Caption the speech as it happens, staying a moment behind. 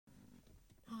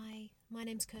My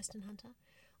name's Kirsten Hunter.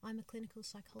 I'm a clinical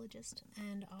psychologist,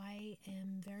 and I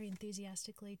am very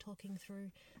enthusiastically talking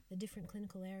through the different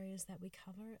clinical areas that we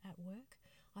cover at work.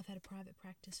 I've had a private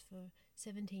practice for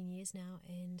 17 years now,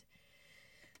 and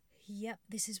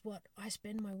this is what I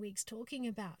spend my weeks talking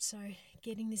about. So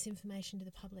getting this information to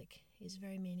the public is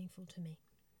very meaningful to me.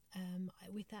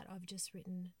 With that, I've just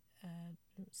written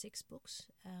 6 books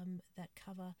that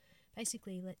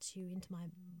basically lets you into my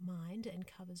mind and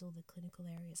covers all the clinical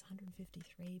areas,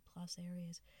 153 plus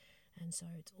areas. And so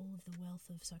it's all of the wealth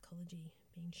of psychology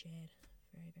being shared.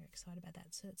 Very, very excited about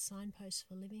that. So it's Signposts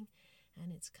for Living,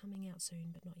 and it's coming out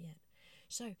soon, but not yet.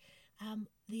 So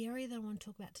the area that I want to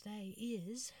talk about today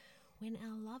is when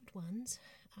our loved ones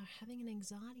are having an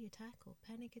anxiety attack or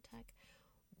panic attack.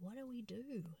 What do we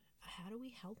do? How do we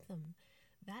help them?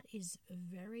 That is a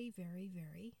very, very,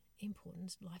 very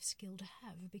important life skill to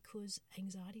have, because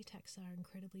anxiety attacks are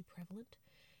incredibly prevalent,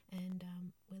 and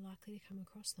we're likely to come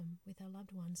across them with our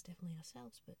loved ones, definitely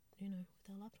ourselves, but with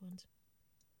our loved ones.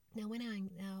 Now, when our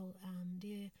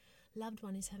dear loved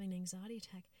one is having an anxiety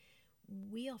attack,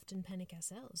 we often panic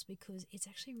ourselves because it's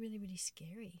actually really, really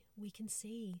scary. We can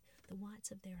see the whites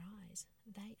of their eyes.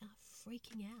 They are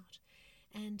freaking out,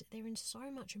 and they're in so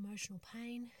much emotional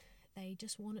pain. They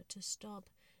just want it to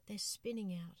stop. They're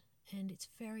spinning out, and it's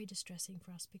very distressing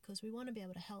for us because we want to be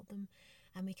able to help them,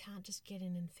 and we can't just get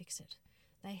in and fix it.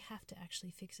 They have to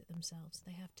actually fix it themselves.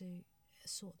 They have to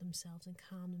sort themselves and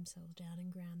calm themselves down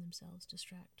and ground themselves,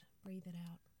 distract, breathe it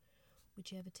out,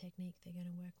 whichever technique they're going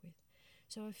to work with.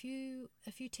 So a few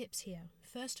tips here.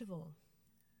 First of all,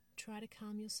 try to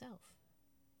calm yourself.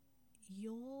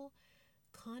 You're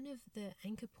kind of the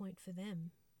anchor point for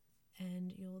them,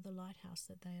 and you're the lighthouse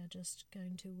that they are just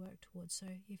going to work towards. So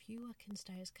if you can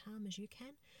stay as calm as you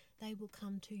can, they will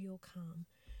come to your calm.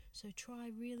 So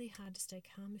try really hard to stay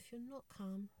calm. If you're not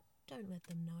calm, don't let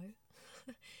them know.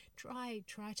 try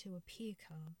to appear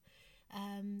calm.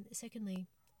 Secondly,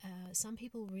 some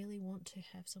people really want to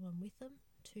have someone with them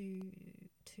to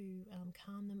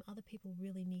calm them. Other people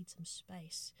really need some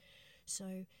space.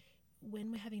 So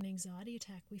when we're having an anxiety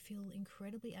attack, we feel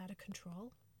incredibly out of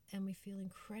control, and we feel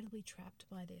incredibly trapped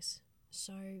by this.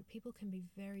 So people can be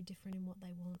very different in what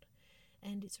they want.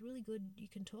 And it's really good, you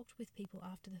can talk with people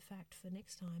after the fact for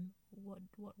next time.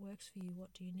 What works for you?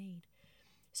 What do you need?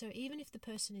 So even if the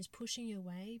person is pushing you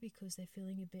away because they're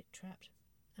feeling a bit trapped,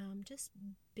 just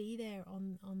be there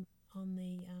on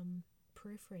the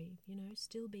periphery,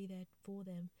 still be there for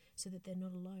them so that they're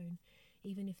not alone.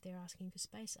 Even if they're asking for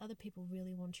space, other people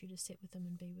really want you to sit with them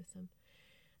and be with them.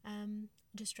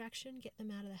 Distraction, get them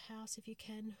out of the house if you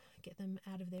can, get them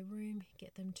out of their room,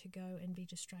 get them to go and be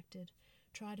distracted.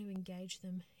 Try to engage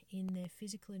them in their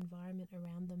physical environment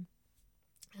around them.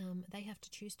 They have to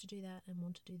choose to do that and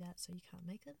want to do that, so you can't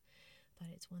make them, but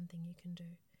it's one thing you can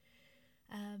do.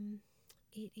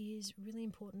 It is really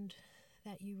important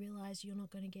that you realize you're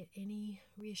not going to get any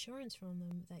reassurance from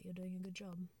them that you're doing a good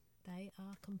job. They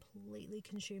are completely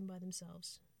consumed by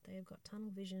themselves. They have got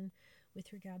tunnel vision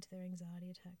with regard to their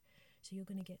anxiety attack, so you're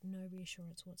going to get no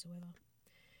reassurance whatsoever.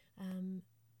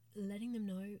 Letting them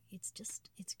know it's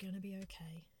going to be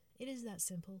okay. It is that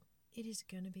simple. It is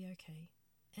going to be okay.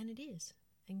 And it is.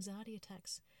 Anxiety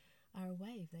attacks are a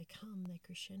wave. They come, they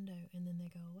crescendo, and then they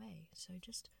go away. So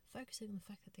just focusing on the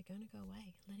fact that they're going to go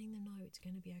away, letting them know it's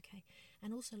going to be okay,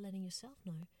 and also letting yourself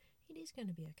know it is going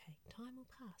to be okay. Time will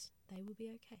pass. They will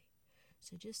be okay.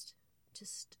 So just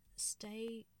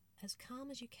stay as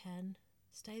calm as you can,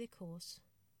 stay the course,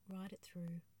 ride it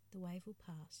through, the wave will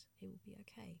pass, it will be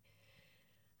okay.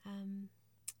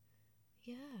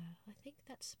 I think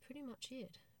that's pretty much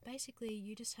it. Basically,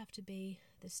 you just have to be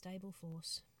the stable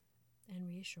force and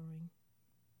reassuring,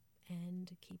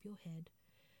 and keep your head,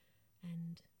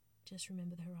 and just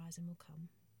remember the horizon will come,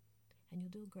 and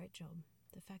you'll do a great job.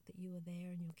 The fact that you are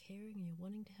there and you're caring and you're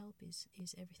wanting to help is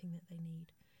everything that they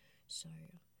need. So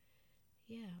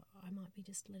I might be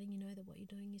just letting you know that what you're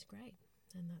doing is great,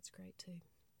 and that's great too.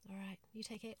 All right, you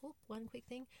take care. Oh, one quick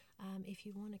thing. If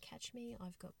you want to catch me,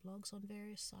 I've got blogs on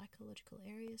various psychological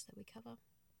areas that I cover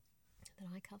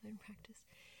in practice.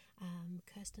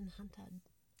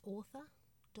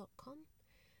 KirstenHunterAuthor.com,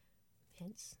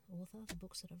 hence author, the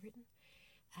books that I've written.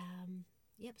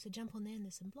 So jump on there, and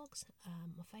there's some blogs.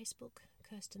 My Facebook,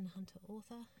 Kirsten Hunter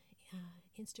Author.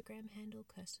 Instagram handle,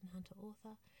 Kirsten Hunter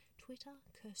Author. Twitter,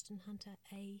 Kirsten Hunter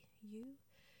AU.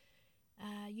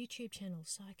 YouTube channel,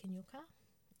 Psych in Your Car.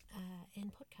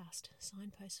 And podcast,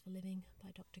 Signposts for Living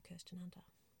by Dr. Kirsten Hunter.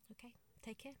 Okay,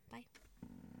 take care. Bye.